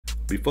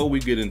before we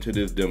get into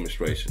this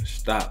demonstration,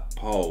 stop,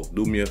 pause,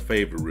 do me a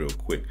favor real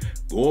quick.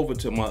 Go over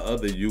to my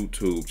other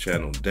YouTube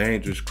channel,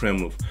 Dangerous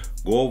Criminals.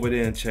 Go over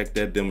there and check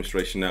that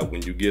demonstration out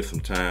when you get some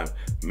time.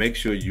 Make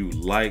sure you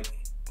like,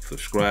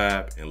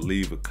 subscribe, and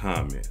leave a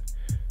comment.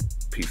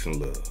 Peace and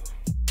love.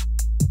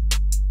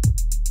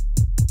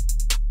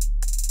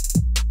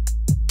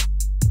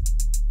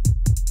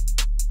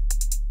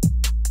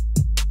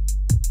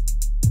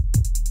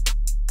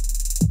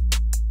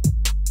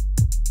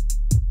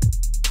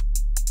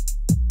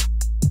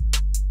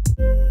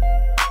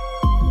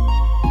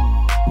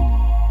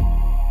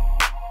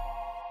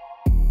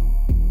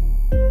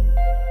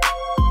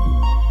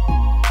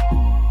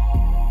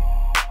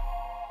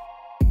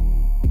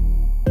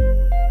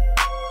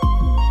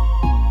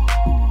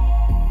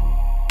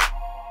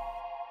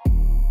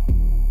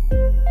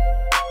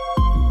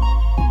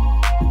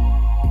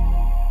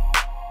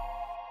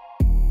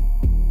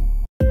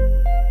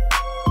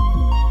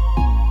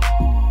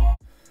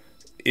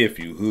 If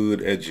you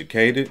hood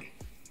educated,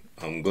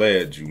 I'm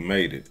glad you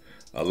made it.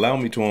 Allow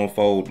me to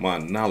unfold my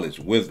knowledge,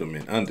 wisdom,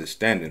 and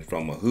understanding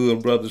from a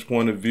hood brother's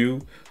point of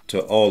view to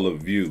all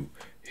of you,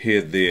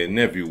 here, there, and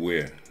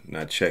everywhere.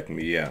 Now check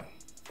me out.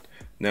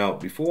 Now,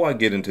 before I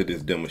get into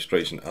this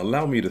demonstration,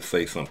 allow me to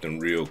say something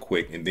real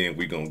quick, and then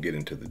we're going to get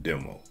into the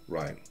demo,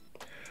 right?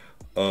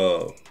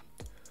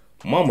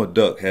 Mama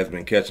Duck has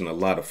been catching a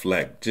lot of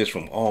flack just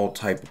from all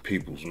type of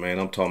peoples, man.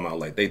 I'm talking about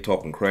like they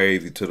talking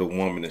crazy to the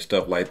woman and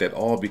stuff like that,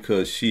 all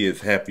because she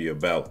is happy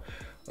about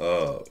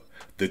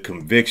the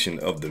conviction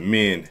of the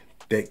men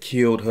that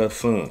killed her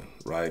son,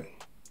 right?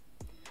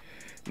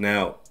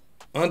 Now,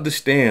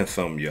 understand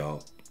something,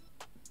 y'all.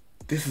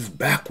 This is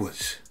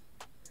backwards.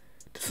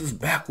 This is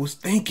backwards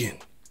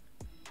thinking.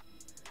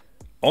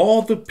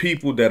 All the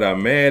people that are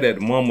mad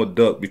at Mama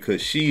Duck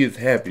because she is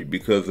happy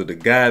because of the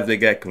guys that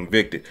got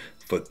convicted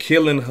for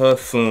killing her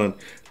son,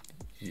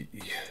 you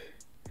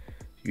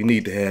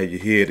need to have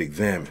your head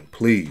examined,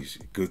 please,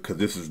 because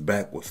this is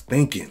backwards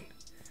thinking.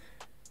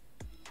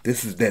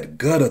 This is that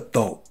gutter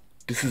thought.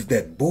 This is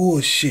that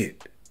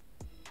bullshit.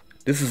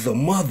 This is a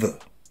mother.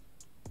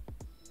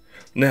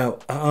 Now,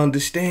 I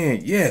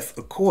understand, yes,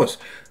 of course,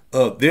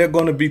 there are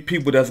going to be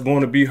people that's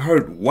going to be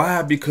hurt.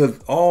 Why? Because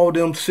all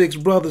them 6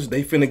 brothers,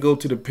 they finna go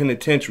to the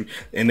penitentiary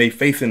and they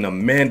facing a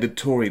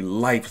mandatory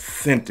life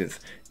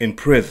sentence in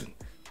prison.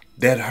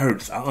 That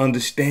hurts. I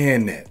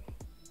understand that.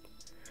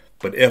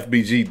 But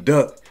FBG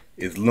Duck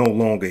is no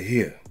longer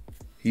here.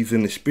 He's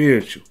in the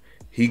spiritual.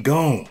 He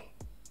gone.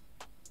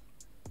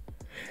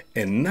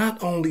 And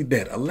not only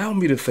that, allow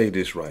me to say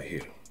this right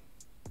here.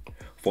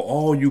 For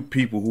all you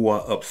people who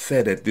are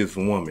upset at this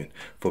woman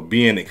for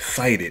being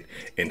excited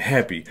and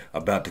happy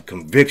about the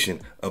conviction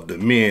of the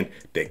men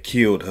that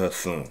killed her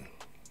son.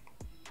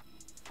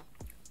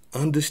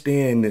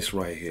 Understand this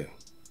right here.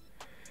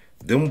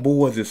 Them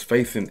boys is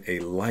facing a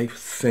life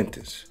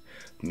sentence,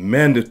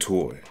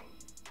 mandatory,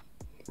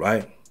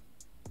 right?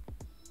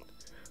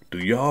 Do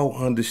y'all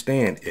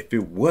understand if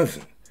it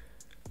wasn't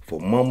for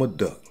Mama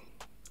Duck,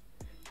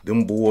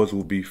 them boys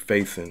will be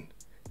facing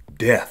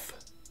death,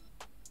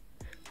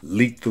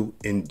 lethal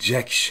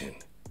injection.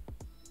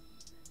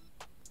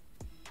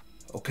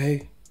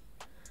 Okay?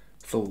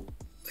 So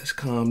let's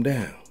calm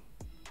down.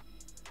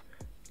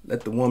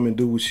 Let the woman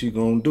do what she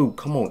gonna do.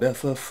 Come on,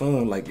 that's her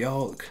son. Like,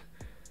 y'all,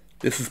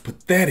 this is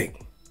pathetic.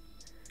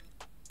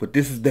 But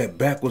this is that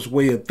backwards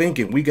way of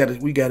thinking. We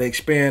gotta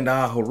expand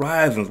our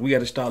horizons. We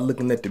gotta start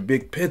looking at the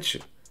big picture.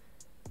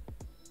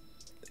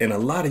 And a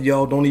lot of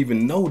y'all don't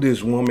even know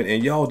this woman,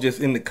 and y'all just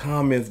in the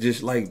comments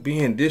just like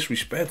being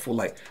disrespectful,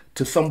 like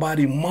to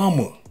somebody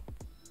mama.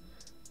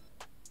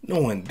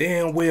 Knowing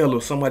damn well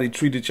if somebody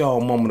treated y'all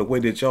mama the way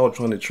that y'all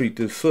trying to treat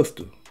this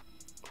sister,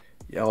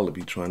 y'all will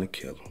be trying to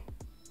kill them.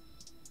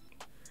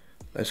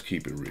 Let's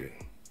keep it real.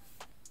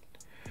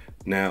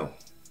 Now,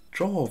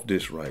 draw off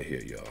this right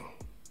here, y'all.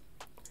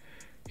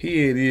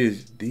 Here it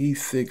is,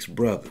 these 6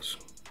 brothers,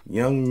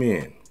 young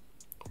men,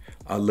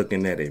 are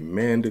looking at a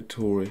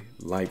mandatory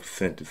life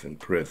sentence in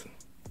prison.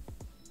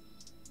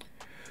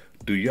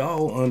 Do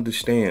y'all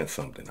understand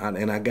something?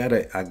 I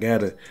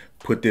gotta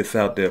put this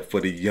out there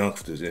for the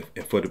youngsters and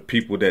for the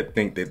people that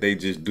think that they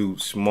just do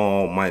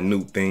small,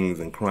 minute things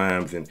and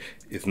crimes and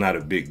it's not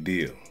a big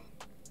deal.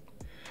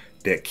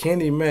 That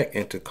Kenny Mac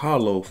and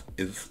Carlos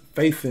is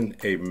facing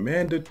a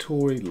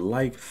mandatory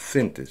life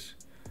sentence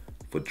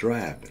for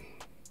driving.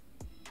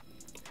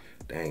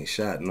 They ain't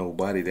shot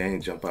nobody. They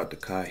ain't jump out the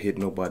car, hit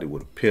nobody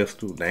with a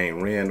pistol. They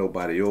ain't ran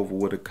nobody over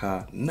with a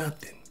car.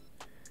 Nothing.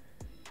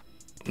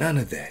 None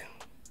of that.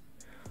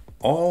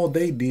 All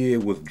they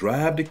did was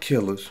drive the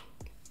killers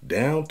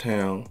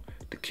downtown.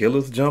 The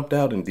killers jumped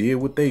out and did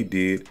what they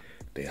did.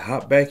 They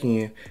hopped back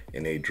in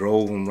and they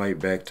drove them right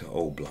back to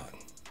O Block.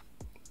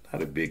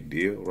 Not a big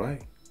deal,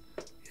 right?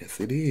 Yes,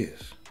 it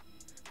is.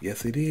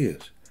 Yes, it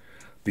is.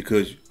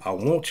 Because I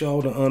want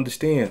y'all to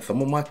understand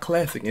some of my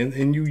classic,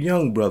 and you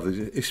young brothers,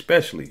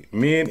 especially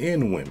men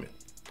and women,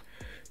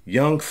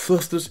 young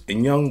sisters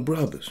and young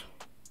brothers,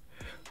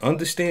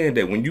 understand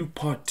that when you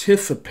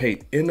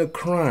participate in a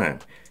crime,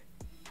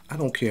 I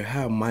don't care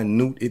how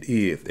minute it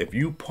is. If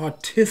you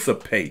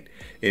participate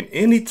in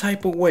any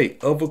type of way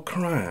of a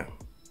crime,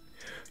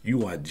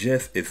 you are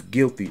just as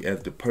guilty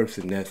as the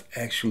person that's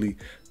actually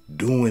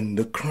doing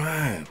the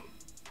crime.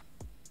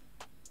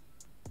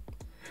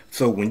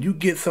 So when you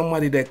get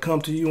somebody that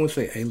come to you and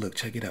say, hey, look,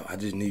 check it out. I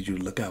just need you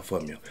to look out for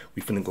me.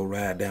 We finna go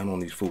ride down on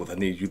these fools. I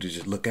need you to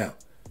just look out.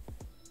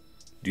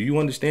 Do you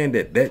understand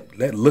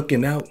that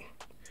looking out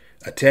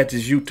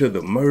attaches you to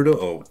the murder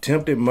or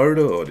attempted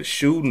murder or the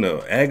shooting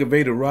or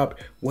aggravated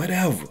robbery,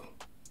 whatever?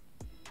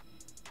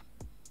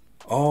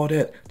 All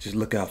that, just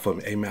look out for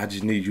me. Hey, man, I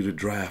just need you to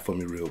drive for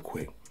me real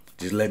quick.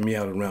 Just let me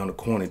out around the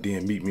corner,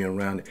 then meet me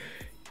around it.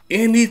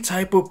 Any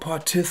type of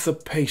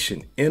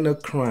participation in a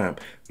crime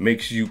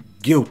makes you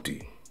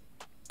guilty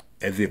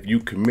as if you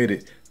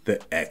committed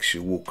the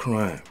actual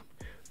crime.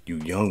 You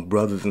young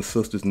brothers and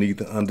sisters need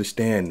to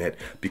understand that,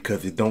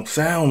 because it don't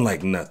sound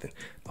like nothing.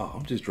 Oh,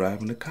 I'm just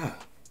driving the car.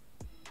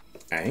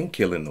 I ain't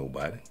killing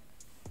nobody.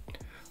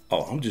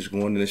 Oh, I'm just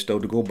going to the store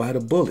to go buy the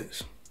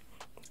bullets.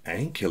 I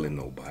ain't killing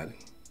nobody.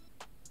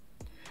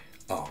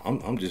 Oh,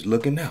 I'm just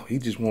looking out. He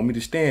just want me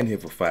to stand here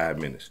for 5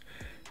 minutes.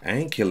 I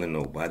ain't killing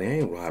nobody. I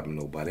ain't robbing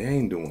nobody. I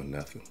ain't doing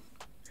nothing.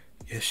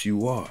 Yes,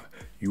 you are.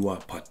 You are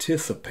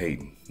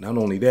participating. Not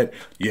only that,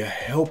 you're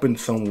helping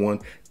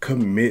someone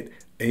commit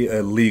a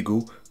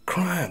illegal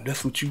crime.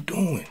 That's what you're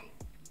doing.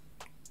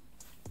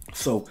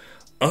 So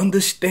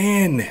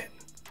understand that.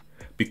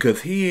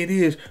 Because here it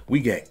is.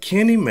 We got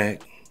Kenny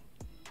Mac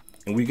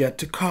and we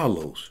got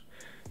Carlos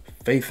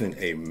facing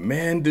a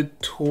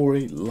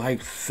mandatory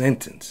life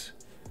sentence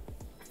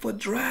for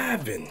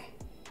driving.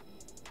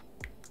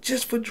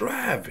 Just for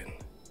driving.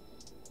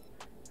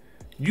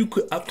 I'm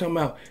talking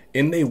about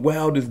in their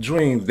wildest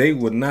dreams, they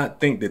would not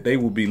think that they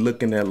would be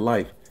looking at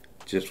life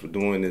just for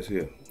doing this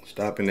here.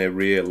 Stopping at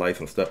red lights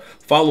and stuff.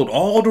 Followed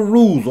all the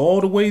rules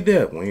all the way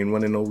there. We ain't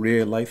running no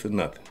red lights or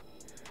nothing.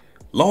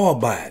 Law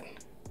abiding.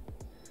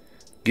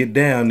 Get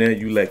down there,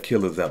 you let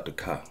killers out the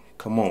car.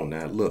 Come on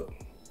now, look.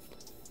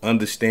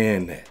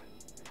 Understand that.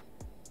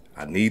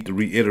 I need to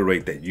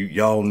reiterate that.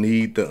 Y'all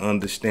need to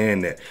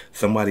understand that.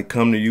 Somebody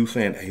come to you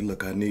saying, hey,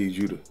 look, I need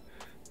you to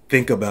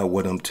think about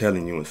what I'm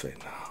telling you, and say,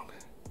 nah,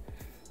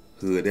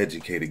 hood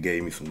educator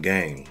gave me some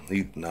game.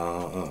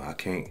 I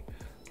can't.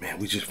 Man,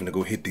 we just finna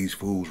go hit these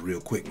fools real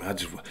quick, man. I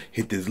just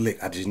hit this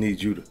lick. I just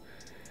need you to.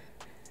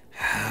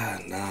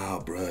 Nah,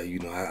 bro. You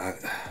know, I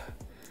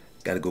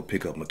gotta go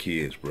pick up my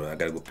kids, bro. I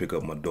gotta go pick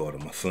up my daughter,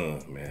 my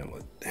son, man.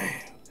 But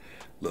damn,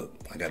 look,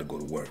 I gotta go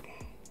to work.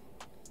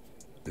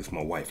 This is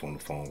my wife on the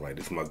phone, right?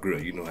 This is my girl.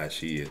 You know how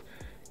she is.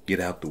 Get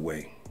out the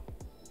way.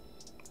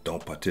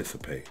 Don't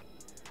participate.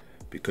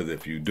 Because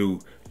if you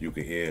do, you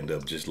can end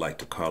up just like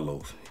the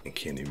Carlos and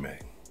Kenny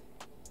Mac.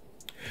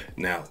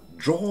 Now,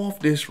 draw off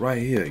this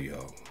right here,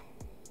 y'all.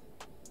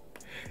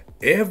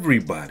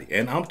 Everybody,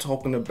 and I'm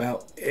talking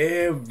about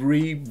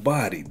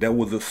everybody that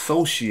was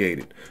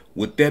associated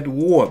with that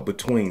war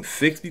between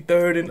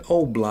 63rd and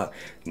O Block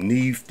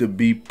needs to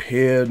be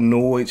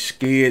paranoid,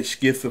 scared,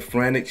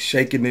 schizophrenic,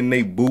 shaking in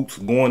their boots,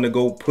 going to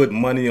go put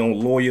money on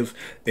lawyers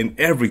and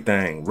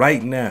everything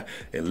right now.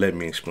 And let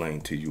me explain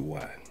to you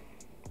why.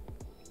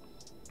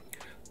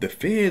 The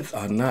feds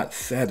are not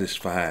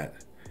satisfied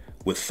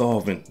with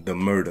solving the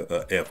murder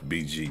of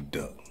FBG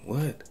Duck.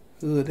 What?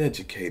 Hood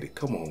educated.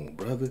 Come on,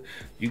 brother.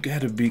 You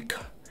gotta be,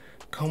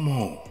 come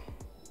on.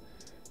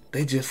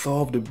 They just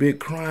solved a big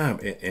crime.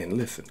 And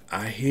listen,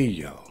 I hear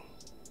y'all.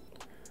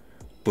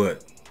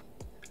 But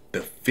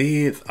the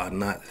feds are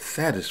not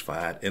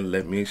satisfied, and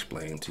let me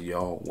explain to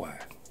y'all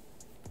why.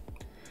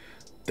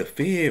 The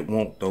Fed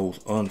want those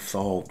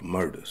unsolved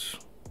murders.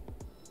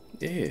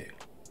 Yeah.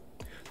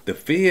 The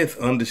feds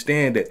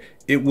understand that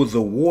it was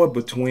a war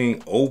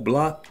between O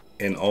Block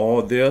and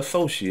all their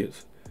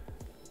associates,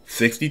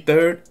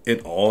 63rd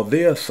and all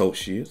their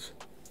associates,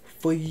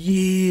 for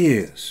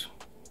years.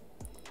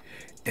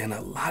 And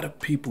a lot of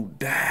people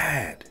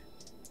died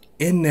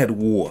in that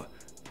war.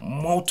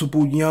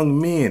 Multiple young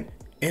men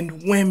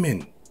and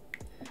women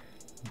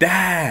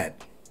died.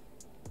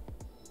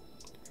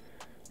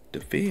 The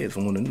feds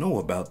want to know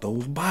about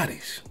those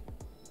bodies.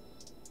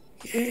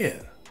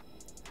 Yeah.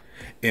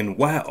 And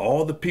why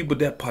all the people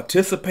that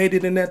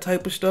participated in that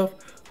type of stuff,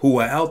 who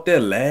are out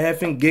there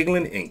laughing,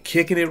 giggling, and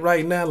kicking it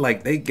right now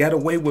like they got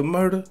away with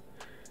murder,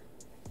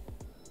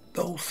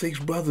 those 6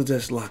 brothers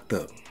that's locked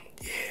up,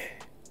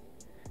 yeah,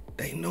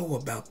 they know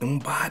about them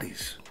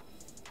bodies.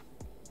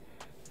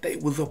 They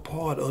was a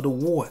part of the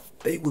war.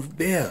 They was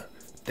there.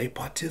 They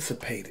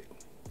participated.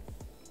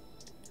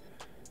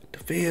 The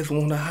feds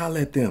want to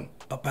holler at them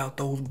about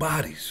those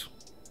bodies.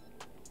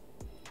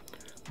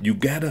 You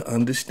gotta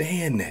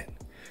understand that.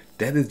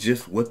 That is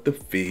just what the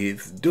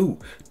feds do.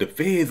 The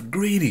feds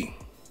greedy.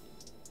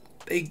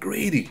 They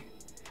greedy.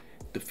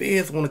 The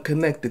feds want to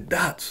connect the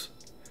dots.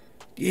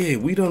 Yeah,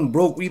 we done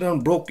broke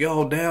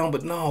y'all down,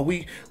 but no,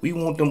 we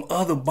want them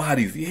other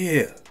bodies.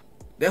 Yeah,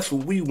 that's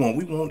what we want.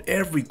 We want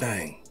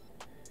everything.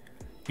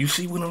 You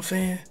see what I'm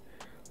saying?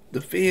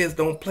 The feds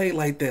don't play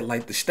like that.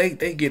 Like the state,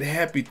 they get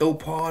happy, throw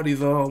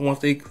parties on once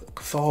they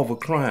solve a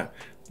crime.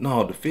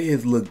 No, the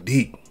feds look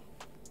deep.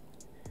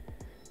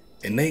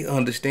 And they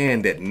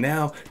understand that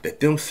now that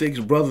them 6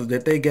 brothers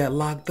that they got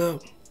locked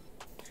up,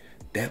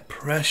 that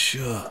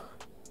pressure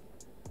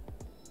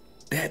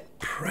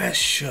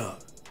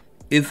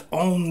is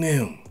on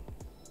them.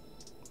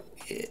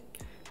 Yeah.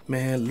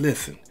 Man,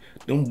 listen,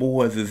 them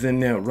boys is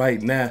in there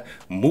right now.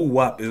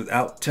 Muwap is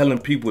out telling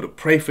people to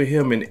pray for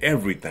him and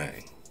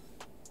everything.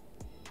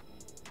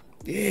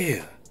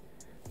 Yeah,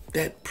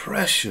 that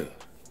pressure.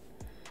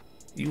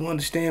 You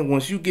understand?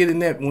 Once you get in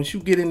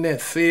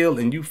that cell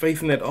and you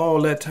facing that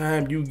all that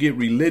time, you get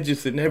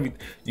religious and everything.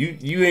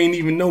 You ain't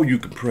even know you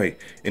can pray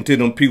until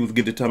them people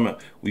get to talking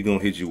about, we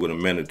gonna hit you with a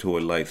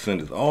mandatory life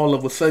sentence. All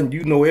of a sudden,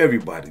 you know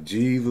everybody.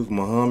 Jesus,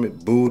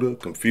 Muhammad, Buddha,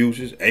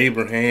 Confucius,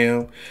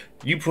 Abraham.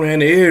 You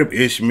praying to Arab,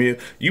 Ishmael.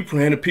 You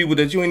praying to people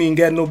that you ain't even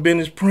got no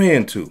business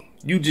praying to.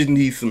 You just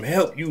need some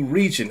help. You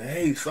reaching.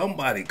 Hey,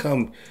 somebody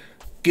come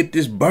get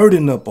this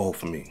burden up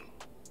off me.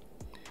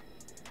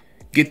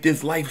 Get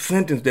this life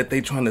sentence that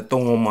they trying to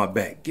throw on my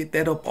back. Get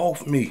that up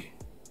off me.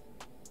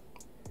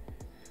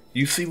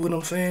 You see what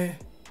I'm saying?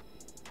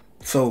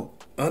 So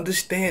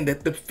understand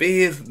that the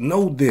feds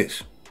know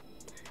this.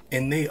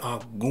 And they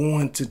are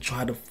going to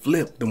try to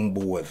flip them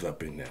boys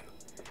up in there.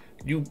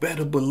 You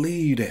better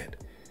believe that.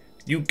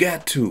 You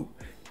got to.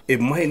 It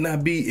might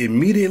not be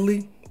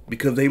immediately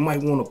because they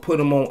might want to put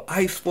them on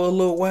ice for a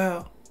little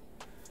while.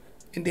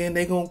 And then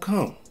they gonna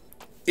come.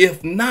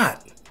 If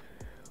not,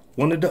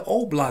 one of the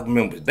O Block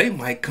members, they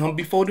might come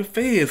before the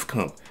feds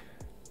come.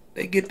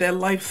 They get that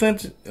life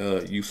sentence.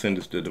 You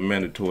sentenced to the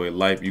mandatory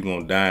life, you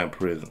gonna die in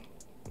prison.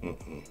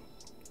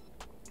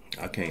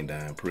 I can't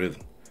die in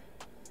prison.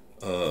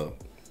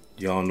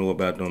 Y'all know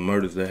about them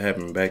murders that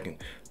happened back in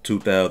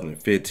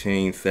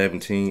 2015,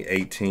 17,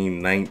 18,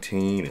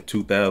 19, and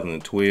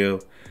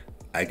 2012.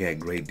 I got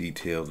great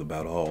details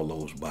about all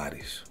those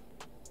bodies.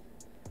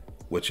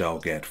 What y'all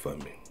got for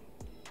me?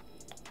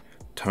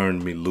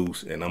 Turn me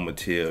loose and I'm gonna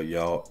tell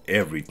y'all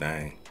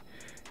everything.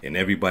 And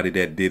everybody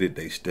that did it,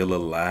 they still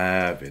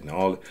alive and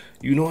all.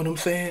 You know what I'm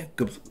saying?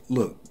 Cause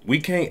look, we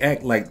can't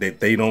act like that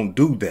they don't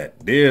do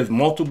that. There's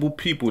multiple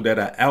people that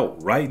are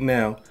out right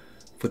now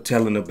for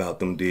telling about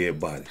them dead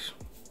bodies.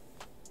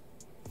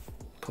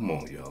 Come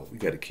on, y'all. We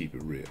gotta keep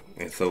it real.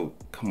 And so,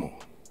 come on.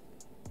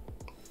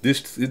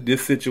 This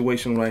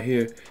situation right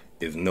here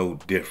is no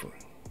different.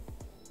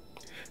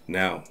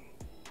 Now,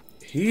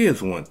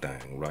 here's one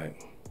thing, right,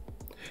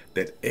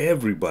 that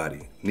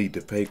everybody need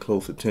to pay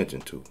close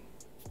attention to.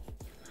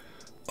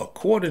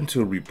 According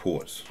to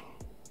reports,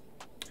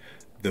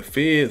 the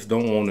feds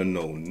don't want to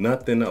know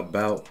nothing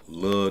about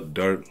Lil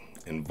Durk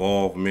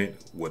involvement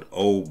with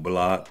O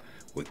Block,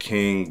 with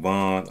King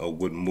Von, or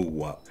with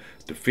Muwap.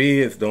 The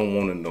feds don't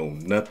want to know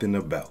nothing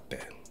about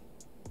that.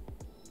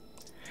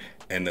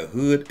 And the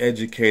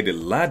hood-educated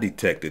lie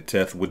detector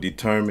test would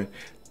determine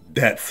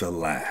that's a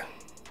lie.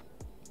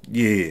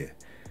 Yeah,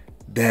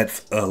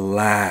 that's a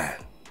lie.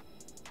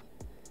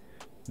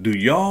 Do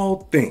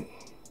y'all think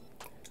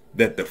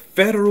that the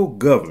federal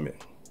government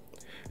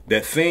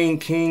that seen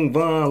King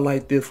Von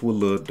like this with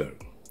Lil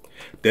Durk,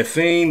 that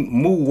seen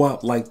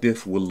Muwap like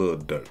this with Lil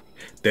Durk,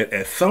 that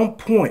at some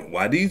point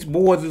while these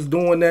boys is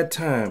doing that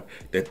time,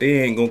 that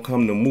they ain't gonna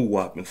come to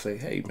Muwap and say,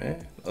 hey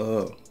man,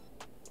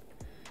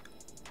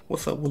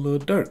 what's up with Lil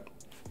Durk?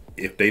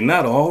 If they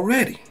not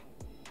already.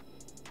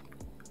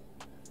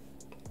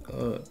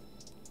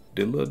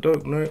 Did Lil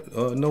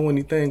Durk know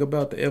anything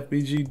about the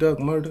FBG Duck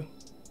murder?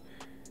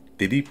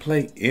 Did he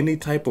play any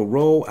type of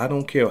role? I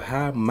don't care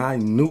how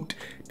minute.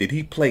 Did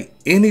he play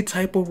any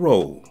type of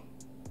role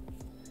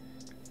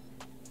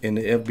in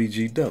the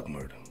FBG Duck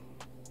murder?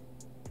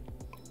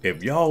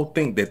 If y'all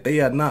think that they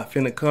are not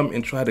finna come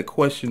and try to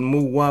question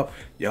Muwap,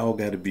 y'all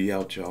gotta be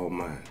out y'all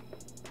mind.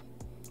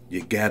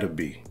 You gotta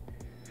be.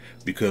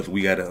 Because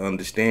we gotta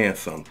understand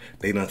something.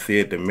 They done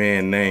said the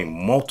man name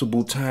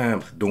multiple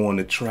times during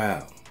the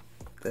trial.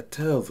 That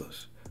tells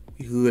us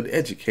we hood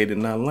educated,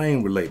 not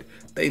lane related.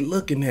 They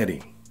looking at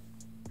him.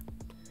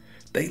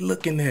 They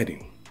looking at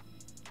him.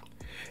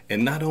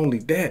 And not only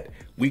that,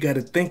 we got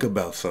to think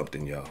about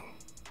something, y'all.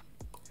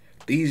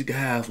 These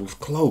guys was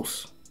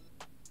close.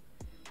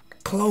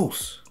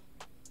 Close.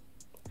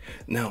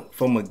 Now,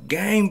 from a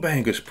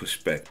gangbanger's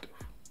perspective,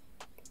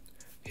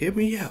 hear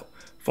me out.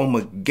 From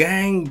a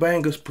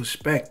gangbanger's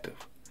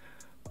perspective,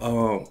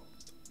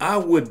 I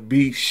would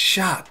be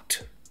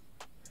shocked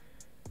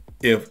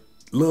if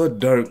Lil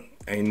Durk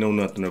ain't know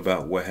nothing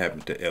about what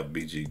happened to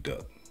FBG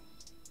Duck.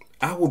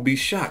 I would be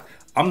shocked.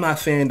 I'm not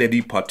saying that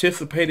he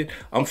participated.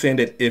 I'm saying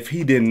that if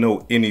he didn't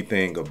know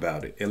anything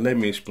about it. And let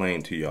me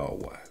explain to y'all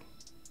why.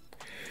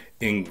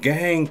 In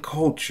gang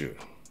culture,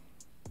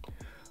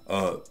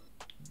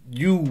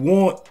 you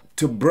want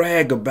to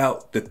brag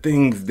about the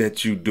things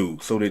that you do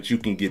so that you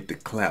can get the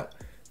clout.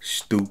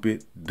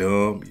 Stupid,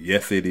 dumb,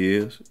 yes it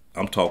is.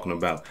 I'm talking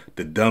about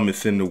the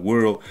dumbest in the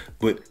world,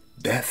 but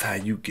that's how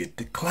you get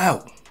the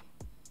clout.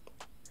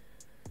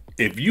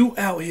 If you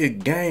out here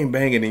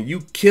gangbanging and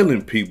you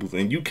killing people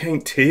and you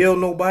can't tell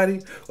nobody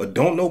or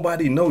don't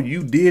nobody know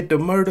you did the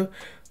murder,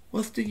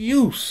 what's the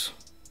use?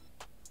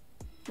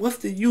 What's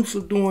the use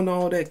of doing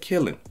all that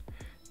killing?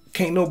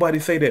 Can't nobody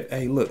say that,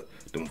 hey, look,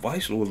 them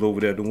vice lords over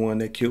there, the one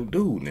that killed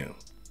dude now.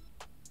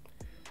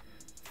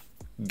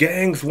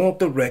 Gangs want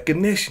the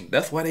recognition.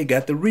 That's why they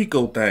got the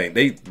RICO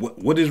thing.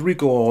 What is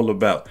RICO all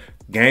about?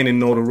 Gaining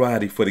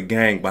notoriety for the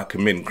gang by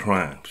committing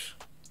crimes.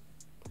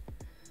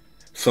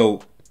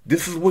 So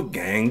this is what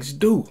gangs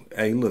do.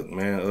 Hey, look,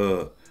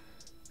 man,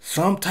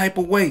 some type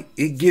of way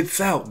it gets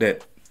out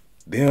that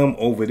them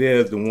over there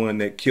is the one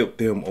that killed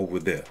them over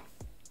there.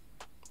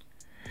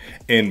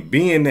 And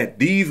being that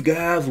these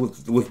guys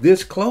was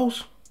this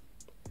close,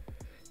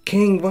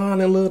 King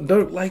Von and Lil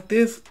Durk like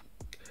this,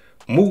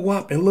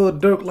 Moowop and Lil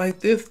Durk like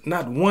this,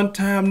 not one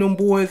time them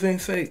boys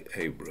ain't say,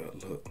 hey, bro,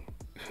 look,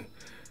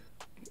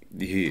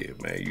 yeah,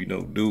 man, you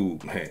know,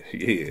 dude, man,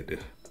 yeah,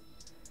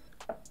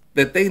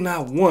 that they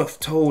not once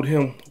told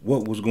him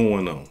what was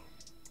going on.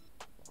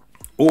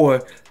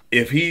 Or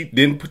if he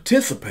didn't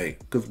participate,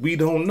 because we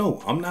don't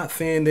know. I'm not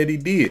saying that he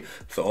did.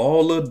 So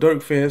all Lil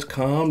Durk fans,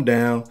 calm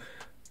down.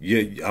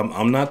 Yeah,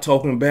 I'm not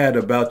talking bad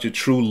about your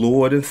true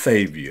Lord and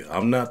Savior.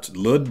 I'm not,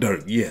 Lil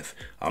Durk, yes.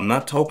 I'm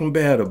not talking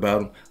bad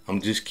about him.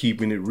 I'm just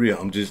keeping it real.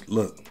 I'm just,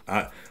 look,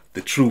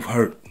 the truth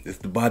hurt. It's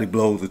the body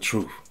blows the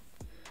truth.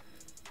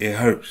 It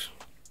hurts.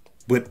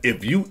 But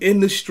if you in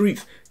the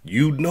streets,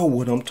 you know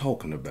what I'm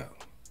talking about.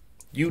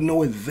 You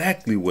know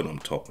exactly what I'm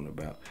talking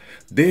about.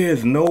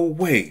 There's no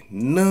way,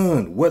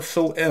 none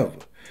whatsoever,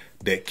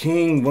 that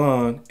King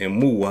Von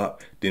and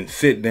Moowop didn't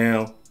sit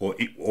down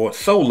or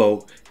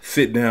solo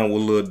sit down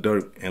with Lil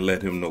Durk and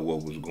let him know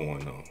what was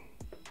going on.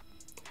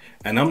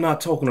 And I'm not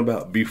talking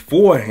about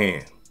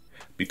beforehand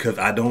because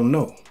I don't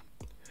know.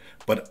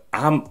 But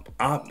I'm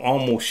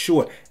almost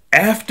sure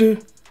after,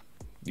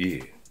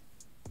 yeah.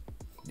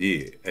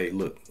 Hey,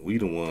 look, we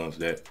the ones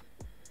that,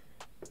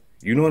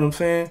 you know what I'm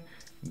saying?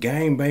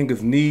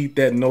 Gangbangers need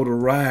that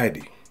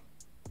notoriety.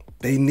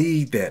 They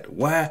need that.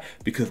 Why?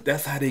 Because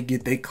that's how they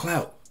get their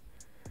clout.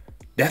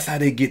 That's how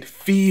they get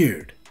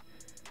feared.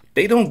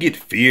 They don't get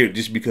feared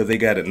just because they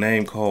got a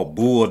name called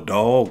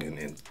Bulldog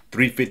and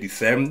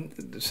 357.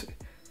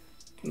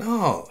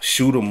 No,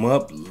 shoot them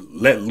up,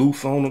 let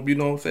loose on them, you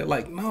know what I'm saying?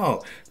 Like,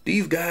 no,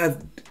 these guys,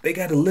 they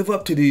got to live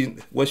up to these.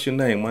 What's your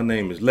name? My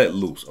name is Let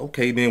Loose.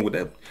 Okay, then with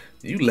that,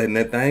 you letting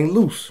that thing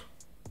loose.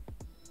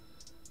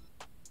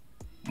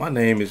 My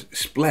name is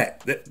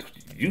Splat.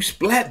 You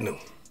splatting them.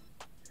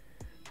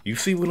 You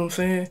see what I'm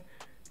saying?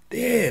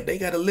 Yeah, they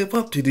got to live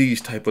up to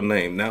these type of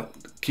names. Now,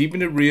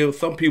 keeping it real,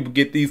 some people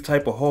get these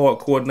type of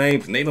hardcore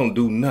names and they don't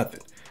do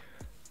nothing.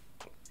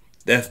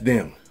 That's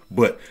them.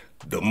 But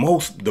the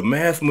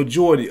mass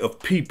majority of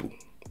people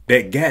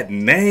that got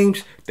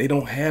names, they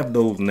don't have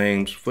those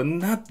names for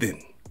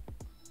nothing.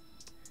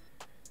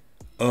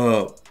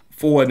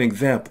 For an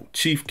example,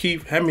 Chief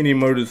Keef, how many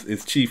murders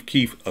is Chief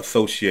Keef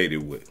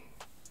associated with?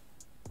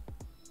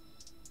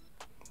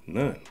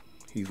 None.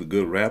 He's a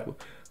good rapper.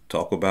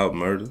 Talk about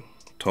murder.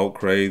 Talk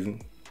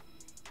crazy.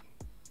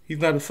 He's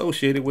not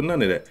associated with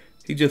none of that.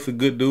 He's just a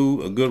good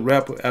dude, a good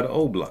rapper out of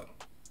O Block.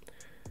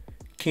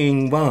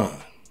 King Von.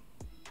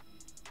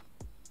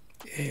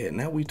 Yeah,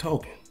 now we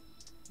talking.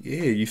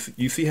 Yeah,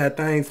 you see how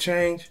things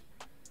change?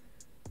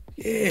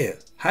 Yeah.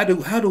 How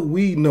do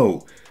we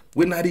know?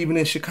 We're not even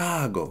in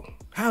Chicago.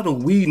 How do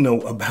we know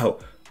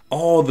about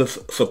all the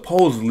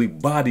supposedly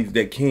bodies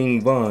that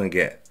King Von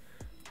got?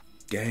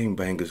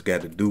 Gangbangers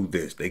got to do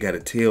this. They got to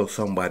tell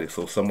somebody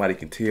so somebody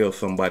can tell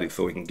somebody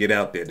so it can get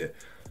out there that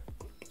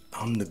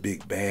I'm the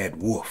big bad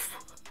wolf.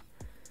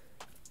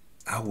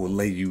 I will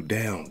lay you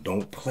down.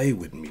 Don't play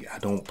with me. I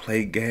don't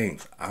play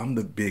games. I'm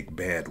the big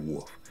bad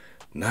wolf.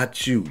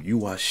 Not you.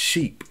 You are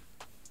sheep.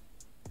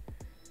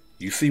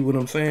 You see what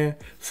I'm saying?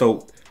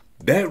 So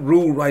that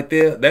rule right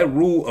there, that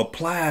rule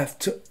applies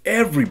to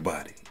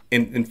everybody.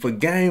 And for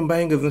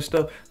gangbangers and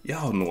stuff,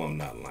 y'all know I'm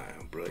not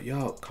lying, bro.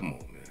 Y'all, come on,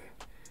 man.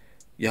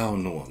 Y'all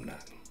know I'm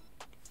not.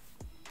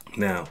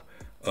 Now,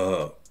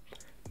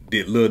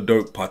 did Lil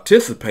Durk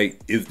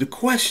participate is the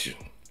question.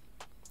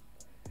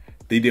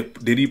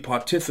 Did he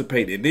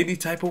participate in any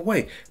type of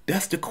way?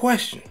 That's the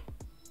question.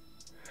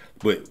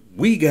 But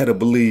we got to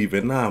believe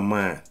in our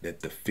mind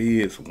that the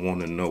feds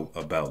want to know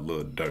about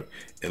Lil Durk.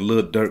 And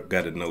Lil Durk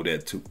got to know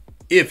that too,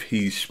 if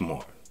he's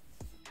smart.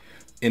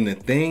 And the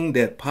thing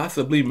that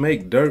possibly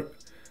make Durk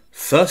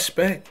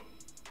suspect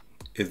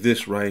is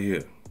this right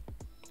here.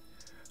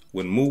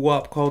 When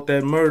Moowop caught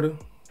that murder,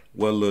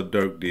 what Lil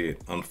Durk did,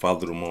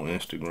 unfollowed him on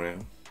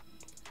Instagram.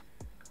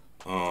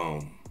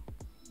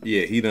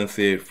 Yeah, he done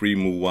said free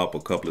Moowop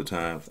a couple of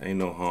times. Ain't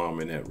no harm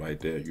in that right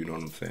there, you know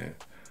what I'm saying?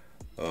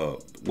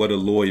 Where the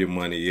lawyer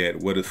money at,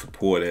 where the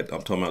support at.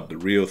 I'm talking about the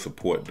real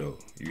support though.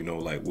 You know,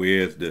 like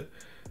where's the,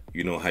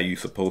 you know, how you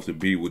supposed to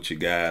be with your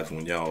guys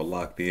when y'all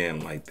locked in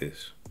like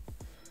this.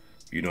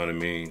 You know what I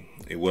mean?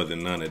 It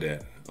wasn't none of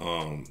that.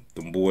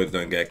 The boys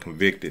done got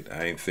convicted.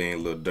 I ain't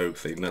seen Lil Durk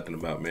say nothing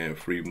about, man,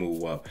 free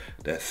move up.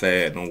 That's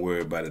sad. Don't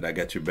worry about it. I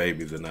got your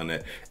babies and none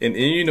of that. And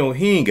you know,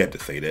 he ain't got to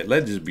say that.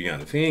 Let's just be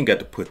honest. He ain't got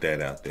to put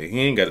that out there. He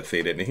ain't got to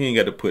say that. And he ain't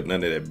got to put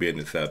none of that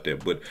business out there.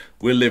 But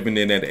we're living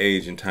in that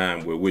age and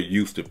time where we're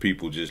used to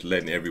people just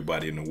letting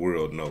everybody in the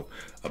world know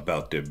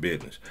about their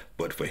business.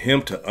 But for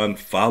him to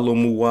unfollow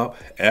Muwap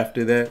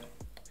after that,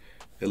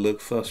 it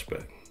looks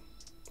suspect.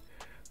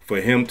 For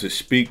him to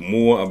speak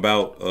more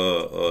about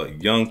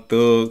Young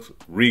Thug's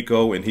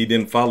Rico, and he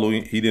didn't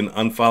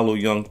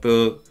unfollow Young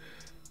Thug,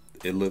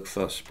 it looks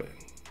suspect.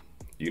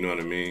 You know what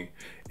I mean?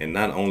 And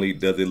not only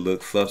does it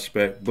look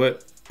suspect,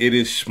 but it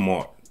is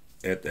smart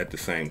at the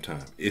same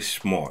time. It's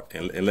smart,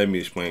 and let me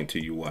explain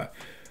to you why.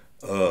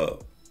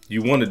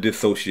 You want to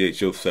dissociate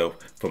yourself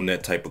from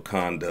that type of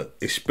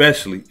conduct,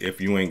 especially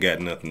if you ain't got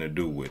nothing to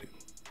do with it.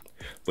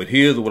 But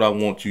here's what I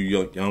want you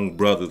young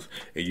brothers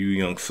and you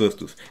young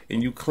sisters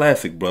and you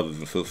classic brothers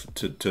and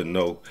sisters to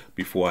know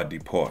before I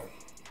depart.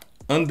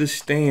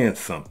 Understand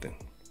something.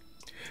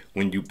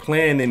 When you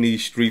playing in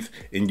these streets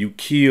and you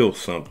kill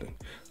something,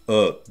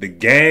 the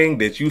gang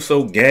that you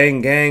so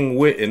gang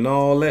with and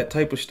all that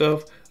type of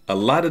stuff, a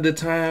lot of the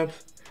times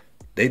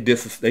they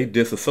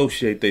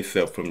disassociate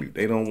themselves from you.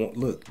 They don't want,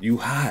 look, you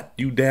hot,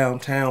 you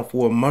downtown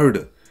for a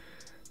murder.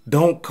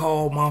 Don't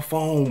call my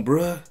phone,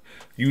 bruh.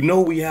 You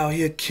know we out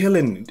here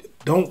killing.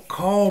 Don't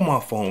call my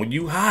phone.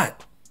 You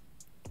hot.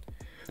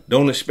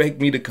 Don't expect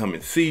me to come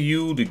and see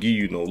you, to give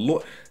you no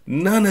look.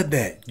 None of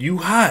that. You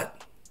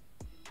hot.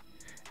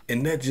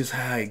 And that's just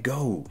how it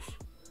goes.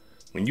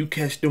 When you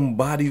catch them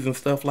bodies and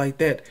stuff like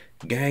that,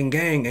 gang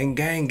ain't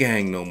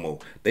gang no more.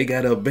 They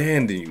got to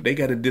abandon you. They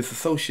got to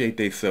disassociate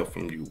themselves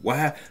from you.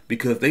 Why?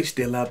 Because they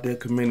still out there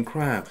committing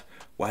crimes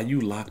while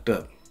you locked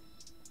up.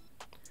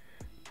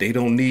 They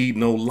don't need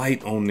no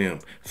light on them,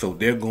 so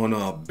they're going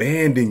to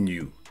abandon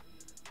you.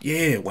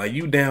 Yeah, while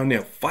you down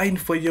there fighting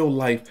for your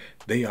life,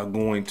 they are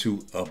going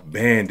to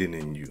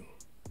abandon you.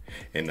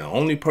 And the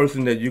only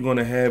person that you're going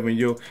to have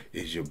in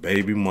is your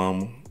baby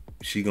mama.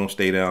 She going to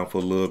stay down for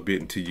a little bit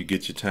until you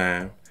get your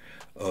time.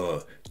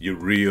 Your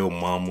real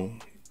mama,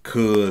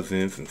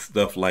 cousins and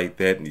stuff like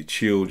that, and your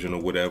children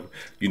or whatever.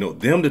 You know,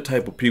 them the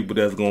type of people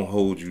that's going to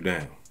hold you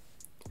down.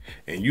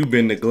 And you've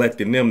been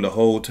neglecting them the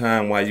whole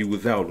time while you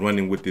was out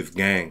running with this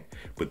gang.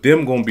 But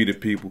them gonna be the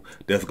people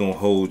that's gonna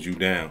hold you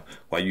down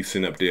while you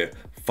sitting up there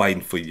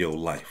fighting for your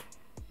life.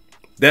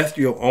 That's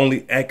your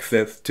only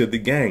access to the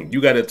gang.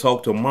 You gotta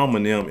talk to mama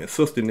and them and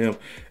sister and them.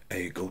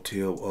 Hey, go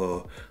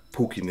tell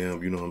Pookie and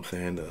them, you know what I'm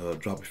saying, to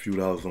drop a few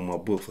dollars on my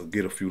books or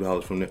get a few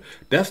dollars from them.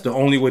 That's the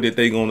only way that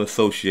they gonna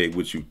associate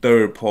with you.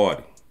 Third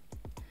party.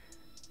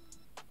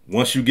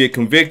 Once you get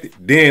convicted,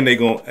 then they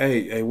gonna,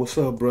 hey, what's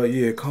up, bro?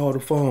 Yeah, call the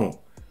phone.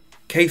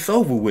 Case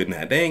over with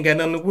now. They ain't got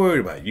nothing to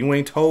worry about. You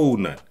ain't told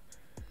nothing.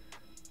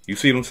 You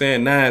see what I'm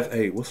saying? Now it's,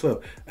 hey, what's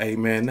up? Hey,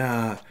 man,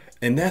 nah.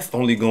 And that's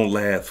only going to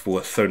last for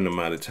a certain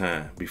amount of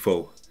time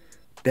before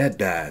that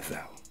dies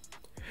out.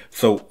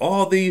 So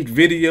all these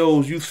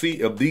videos you see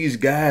of these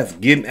guys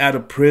getting out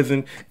of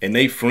prison and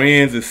they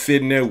friends are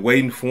sitting there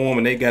waiting for them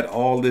and they got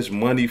all this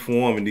money for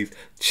them and these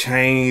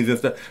chains and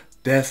stuff,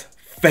 that's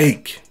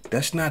fake.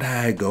 That's not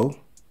how it go.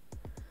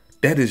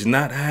 That is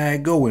not how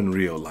it go in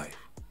real life.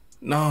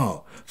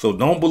 No. So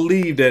don't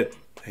believe that,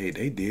 hey,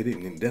 they did it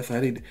and that's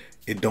how they did.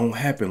 It don't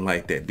happen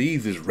like that.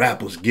 These is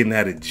rappers getting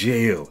out of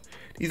jail.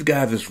 These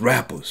guys is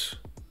rappers.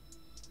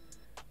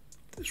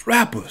 It's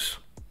rappers.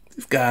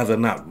 These guys are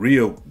not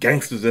real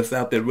gangsters that's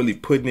out there really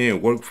putting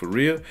in work for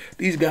real.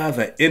 These guys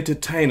are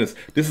entertainers.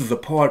 This is a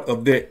part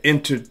of their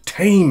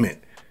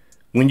entertainment.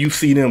 When you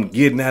see them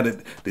getting out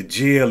of the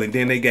jail and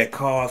then they got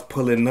cars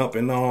pulling up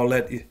and all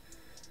that.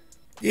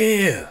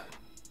 Yeah.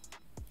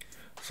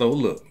 So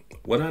look.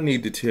 What I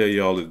need to tell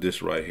y'all is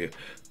this right here.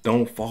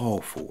 Don't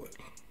fall for it.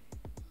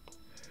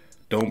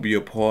 Don't be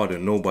a part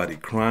of nobody's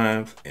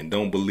crimes and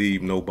don't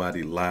believe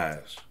nobody's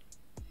lies.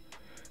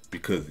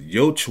 Because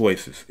your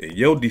choices and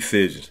your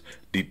decisions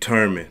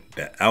determine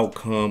the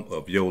outcome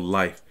of your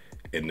life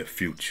in the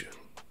future.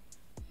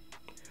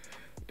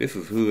 This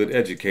is Hood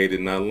Educated,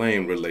 not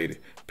Lame Related.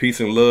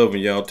 Peace and love,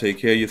 and y'all take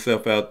care of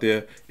yourself out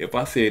there. If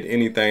I said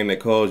anything that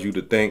caused you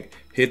to think,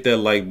 hit that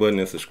like button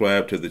and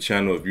subscribe to the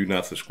channel if you're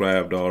not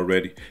subscribed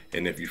already.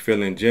 And if you're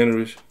feeling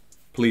generous,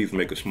 please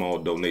make a small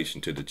donation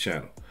to the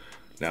channel.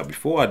 Now,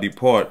 before I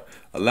depart,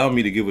 allow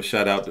me to give a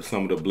shout out to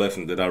some of the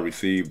blessings that I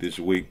received this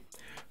week.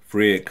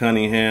 Fred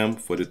Cunningham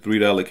for the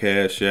 $3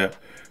 Cash App.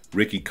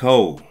 Ricky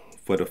Cole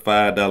for the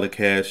 $5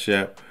 Cash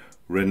App.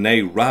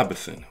 Renee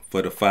Robinson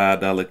for the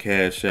 $5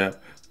 Cash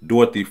App.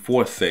 Dorothy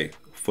Forsay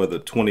for the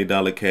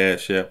 $20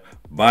 Cash App.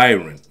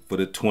 Byron for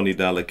the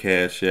 $20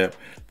 Cash App.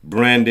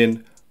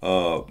 Brandon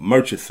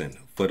Murchison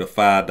for the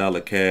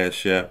 $5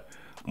 Cash App.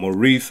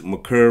 Maurice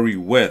McCurry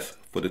West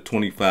for the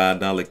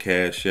 $25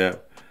 Cash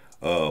App.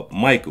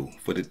 Michael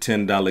for the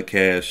 $10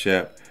 Cash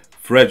App.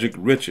 Frederick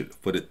Richard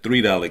for the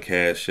 $3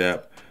 Cash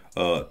App.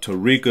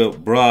 Tarika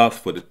Bras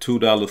for the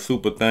 $2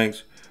 Super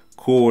Thanks.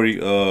 Corey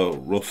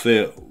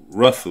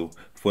Russell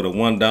for the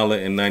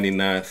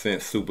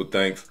 $1.99 Super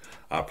Thanks.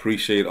 I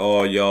appreciate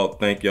all y'all.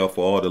 Thank y'all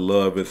for all the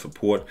love and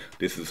support.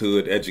 This is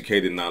Hood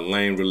Educated, not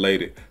Lane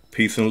Related.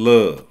 Peace and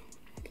love.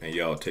 And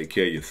y'all take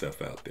care of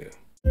yourself out there.